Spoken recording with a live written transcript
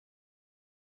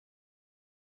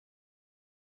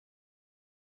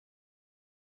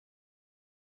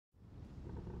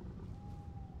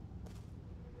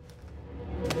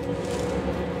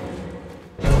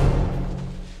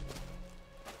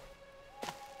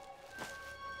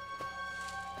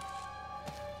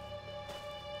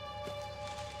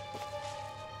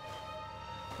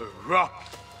Rock,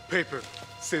 paper,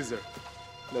 scissors.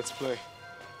 Let's play.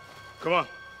 Come on.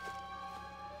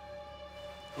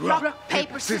 Rock,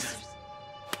 paper, scissors.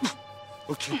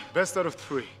 Okay, best out of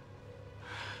 3.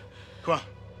 Come on.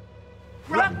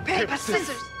 Rock, paper,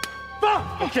 scissors.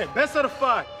 Okay, best out of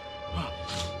 5.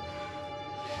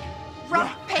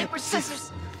 Rock, paper,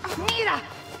 scissors. Mira!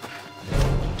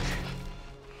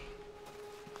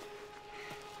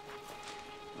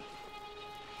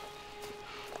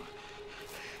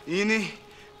 Eeny,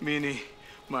 meeny,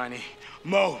 miny,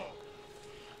 mo.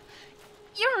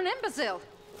 You're an imbecile.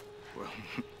 Well,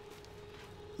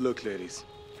 look, ladies,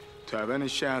 to have any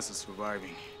chance of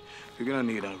surviving, you're gonna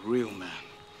need a real man.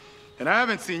 And I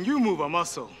haven't seen you move a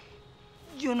muscle.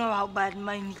 You know how bad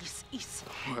my niece is.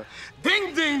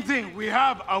 Ding, ding, ding! We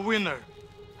have a winner.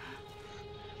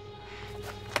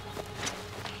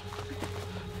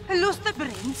 Lose the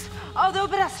brains of the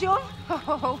operation?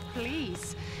 Oh,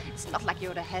 please. It's not like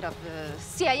you're the head of the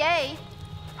CIA.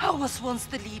 I was once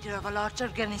the leader of a large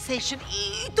organization.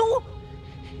 Ito!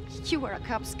 You were a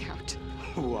Cub Scout.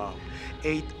 Wow.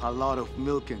 Ate a lot of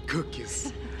milk and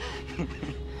cookies.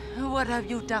 What have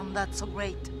you done that's so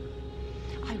great?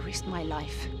 I risked my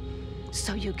life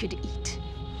so you could eat.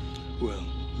 Well,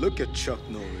 look at Chuck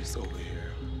Norris over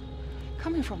here.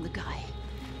 Coming from the guy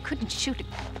who couldn't shoot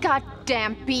a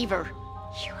goddamn beaver.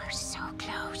 You were so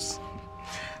close.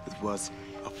 It was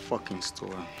a fucking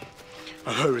storm.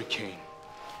 A hurricane.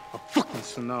 A fucking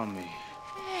tsunami.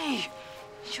 Hey,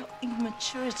 your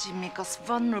immaturity makes us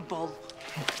vulnerable.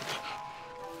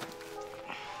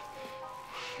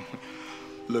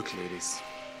 Look, ladies.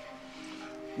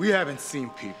 We haven't seen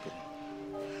people,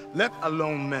 let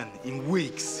alone men, in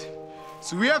weeks.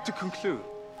 So we have to conclude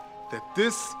that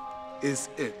this is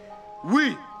it.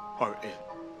 We are it.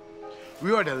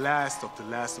 We are the last of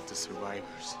the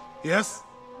survivors. Yes?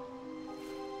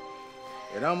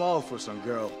 And I'm all for some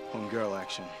girl-on-girl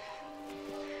action.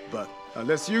 But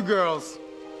unless you girls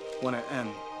want to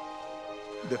end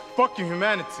the fucking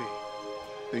humanity,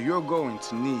 then you're going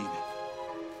to need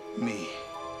me.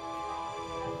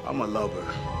 I'm a lover,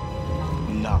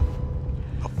 not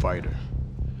a fighter.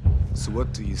 So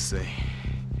what do you say?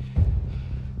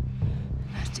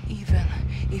 Not even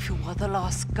if you were the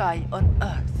last guy on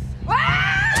Earth.